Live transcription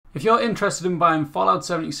If you're interested in buying Fallout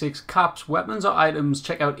 76 caps, weapons or items,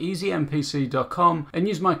 check out easynpc.com and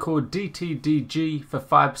use my code DTDG for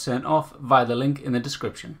 5% off via the link in the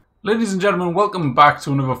description. Ladies and gentlemen, welcome back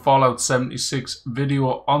to another Fallout 76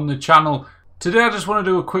 video on the channel. Today I just want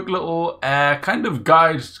to do a quick little kind of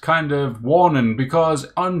guide, kind of warning, because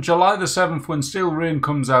on July the 7th when Steel Rain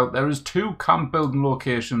comes out, there is 2 camp building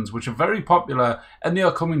locations which are very popular and they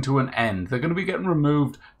are coming to an end. They're going to be getting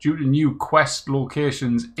removed due to new quest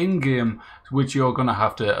locations in-game which you're going to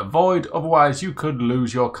have to avoid, otherwise you could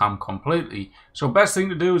lose your camp completely. So best thing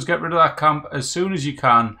to do is get rid of that camp as soon as you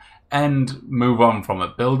can and move on from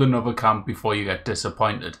it. Build another camp before you get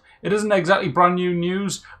disappointed. It isn't exactly brand new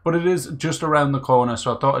news, but it is just around the corner,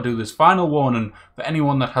 so I thought I'd do this final warning for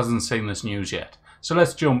anyone that hasn't seen this news yet. So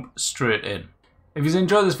let's jump straight in. If you've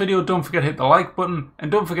enjoyed this video, don't forget to hit the like button,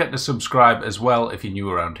 and don't forget to subscribe as well if you're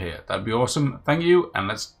new around here. That'd be awesome. Thank you, and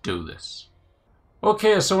let's do this.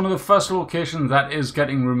 Okay, so one of the first locations that is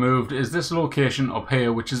getting removed is this location up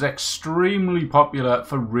here, which is extremely popular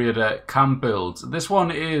for Raider camp builds. This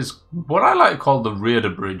one is what I like to call the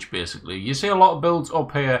Raider Bridge, basically. You see a lot of builds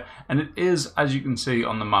up here, and it is, as you can see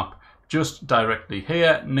on the map, just directly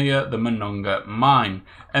here near the Monongah mine.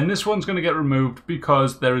 And this one's going to get removed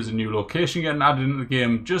because there is a new location getting added into the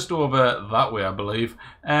game just over that way, I believe,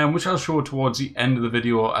 which I'll show towards the end of the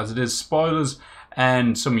video as it is spoilers.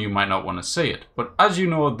 And some of you might not want to see it. But as you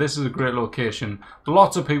know, this is a great location.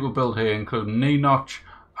 Lots of people build here, including Notch.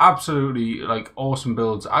 Absolutely like awesome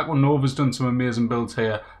builds. Aquanova's done some amazing builds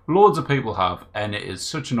here. Loads of people have, and it is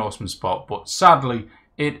such an awesome spot. But sadly,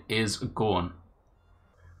 it is gone.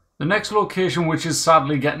 The next location which is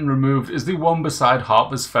sadly getting removed is the one beside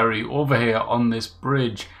Harper's Ferry over here on this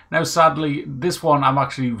bridge. Now sadly, this one I'm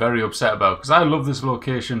actually very upset about because I love this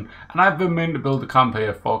location and I've been meaning to build a camp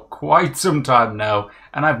here for quite some time now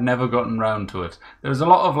and I've never gotten around to it. There's a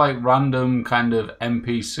lot of like random kind of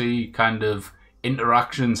NPC kind of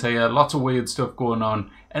interactions here, lots of weird stuff going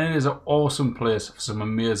on, and it is an awesome place for some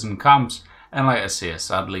amazing camps, and like I say,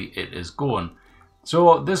 sadly it is gone.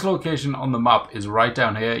 So this location on the map is right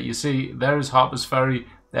down here. You see there is Harper's Ferry,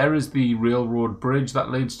 there is the railroad bridge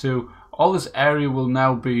that leads to. All this area will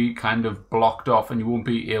now be kind of blocked off and you won't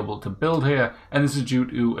be able to build here, and this is due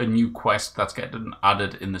to a new quest that's getting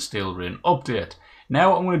added in the Steel Rain update.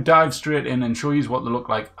 Now I'm going to dive straight in and show you what they look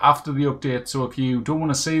like after the update, so if you don't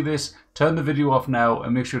want to see this, turn the video off now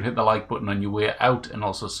and make sure to hit the like button on your way out and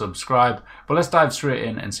also subscribe. But let's dive straight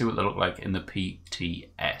in and see what they look like in the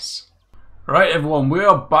PTS. Right everyone, we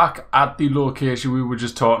are back at the location we were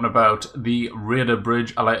just talking about, the Raider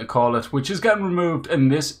Bridge I like to call it, which is getting removed,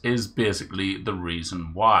 and this is basically the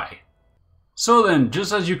reason why. So then,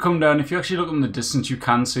 just as you come down, if you actually look in the distance you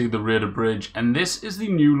can see the Raider Bridge, and this is the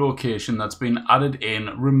new location that's been added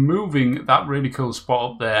in, removing that really cool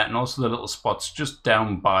spot up there and also the little spots just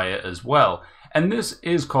down by it as well. And this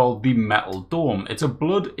is called the Metal Dome. It's a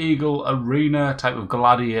Blood Eagle arena type of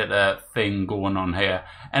gladiator thing going on here.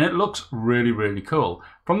 And it looks really, really cool.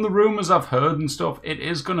 From the rumors I've heard and stuff, it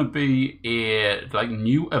is going to be a like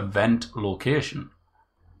new event location.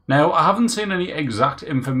 Now, I haven't seen any exact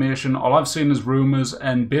information. All I've seen is rumors.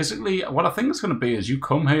 And basically, what I think it's going to be is you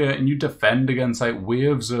come here and you defend against like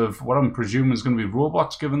waves of what I'm presuming is going to be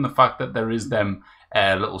robots, given the fact that there is them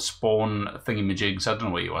little spawn thingamajigs, I don't know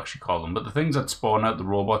what you actually call them, but the things that spawn out the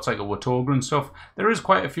robots like a Watoga and stuff, there is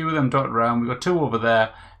quite a few of them dotted around. We've got 2 over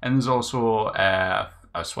there, and there's also, I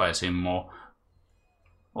swear I've seen more.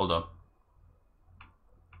 Hold on.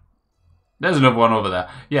 There's another one over there.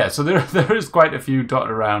 Yeah, so there is quite a few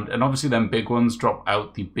dotted around, and obviously them big ones drop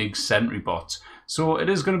out the big sentry bots. So it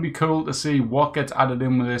is going to be cool to see what gets added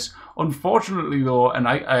in with this. Unfortunately though, and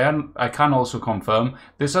I can also confirm,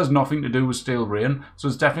 this has nothing to do with Steel Rain, so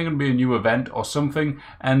it's definitely going to be a new event or something.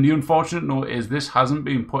 And the unfortunate note is this hasn't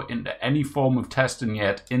been put into any form of testing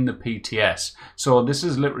yet in the PTS. So this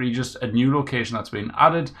is literally just a new location that's been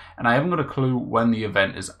added, and I haven't got a clue when the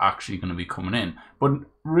event is actually going to be coming in. But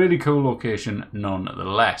really cool location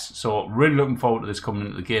nonetheless. So really looking forward to this coming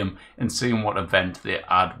into the game and seeing what event they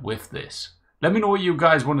add with this. Let me know what you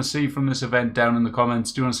guys want to see from this event down in the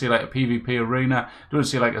comments. Do you want to see like a PvP arena? Do you want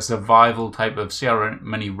to see like a survival type of, see how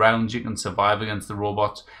many rounds you can survive against the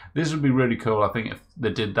robots? This would be really cool, I think, if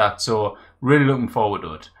they did that. So really looking forward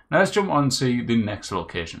to it. Now let's jump on and see the next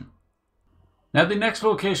location. Now the next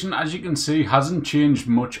location, as you can see, hasn't changed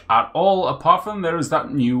much at all, apart from there is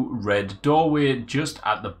that new red doorway just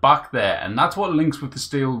at the back there, and that's what links with the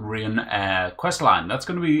Steel Rain questline. That's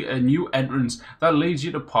going to be a new entrance that leads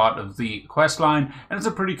you to part of the questline, and it's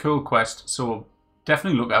a pretty cool quest, so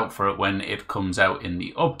definitely look out for it when it comes out in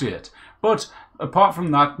the update. But apart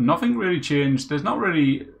from that, nothing really changed. There's not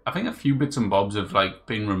really, I think a few bits and bobs have like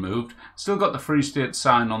been removed. Still got the Free State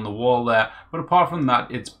sign on the wall there, but apart from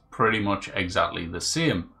that, it's pretty much exactly the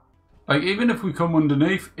same. Like, even if we come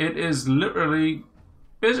underneath, it is literally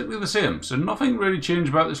basically the same. So nothing really changed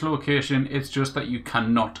about this location. It's just that you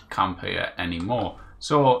cannot camp here anymore.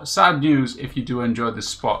 So sad news if you do enjoy this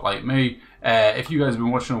spot like me. If you guys have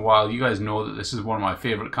been watching a while, you guys know that this is one of my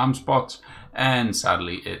favorite camp spots, and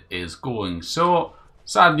sadly it is going. So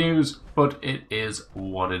sad news, but it is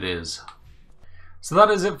what it is. So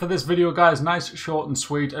that is it for this video, guys. Nice, short and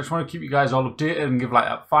sweet. I just want to keep you guys all updated and give like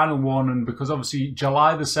a final warning, because obviously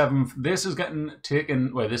July the 7th, this is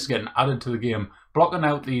getting added to the game, blocking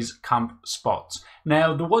out these camp spots.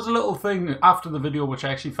 Now, there was a little thing after the video which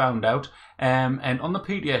I actually found out, and on the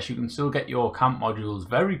PTS you can still get your camp modules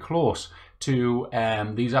very close to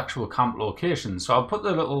these actual camp locations. So I'll put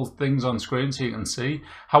the little things on screen so you can see.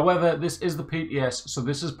 However, this is the PTS, so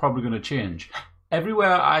this is probably going to change.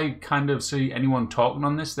 Everywhere I kind of see anyone talking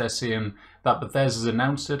on this, they're saying that Bethesda's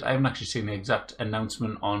announced it. I haven't actually seen the exact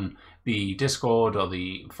announcement on the Discord or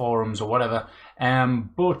the forums or whatever.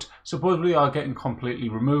 But supposedly are getting completely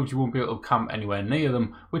removed. You won't be able to camp anywhere near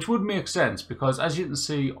them, which would make sense because, as you can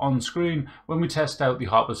see on screen, when we test out the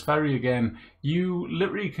Harper's Ferry again, you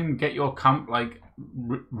literally can get your camp like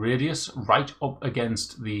radius right up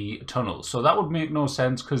against the tunnel. So that would make no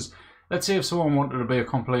sense, because let's say if someone wanted to be a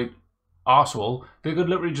complete arsehole, they could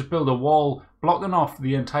literally just build a wall blocking off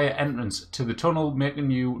the entire entrance to the tunnel,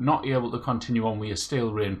 making you not able to continue on with your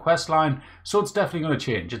Stale Rain quest line. So it's definitely going to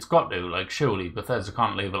change. It's got to, like, surely Bethesda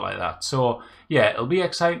can't leave it like that. So yeah, it'll be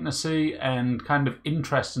exciting to see and kind of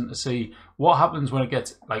interesting to see what happens when it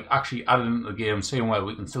gets like actually added into the game, seeing where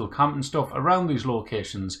we can still camp and stuff around these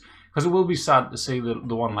locations, because it will be sad to see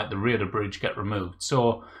the one like the Raider Bridge get removed.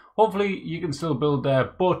 So hopefully you can still build there,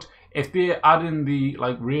 but if they add in the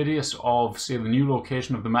like radius of, say, the new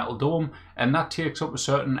location of the Metal Dome, and that takes up a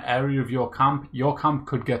certain area of your camp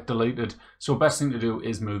could get deleted. So best thing to do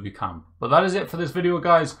is move your camp. But that is it for this video,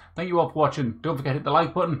 guys. Thank you all for watching. Don't forget to hit the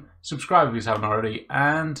like button, subscribe if you haven't already,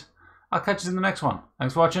 and I'll catch you in the next one.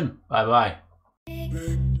 Thanks for watching. Bye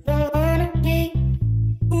bye.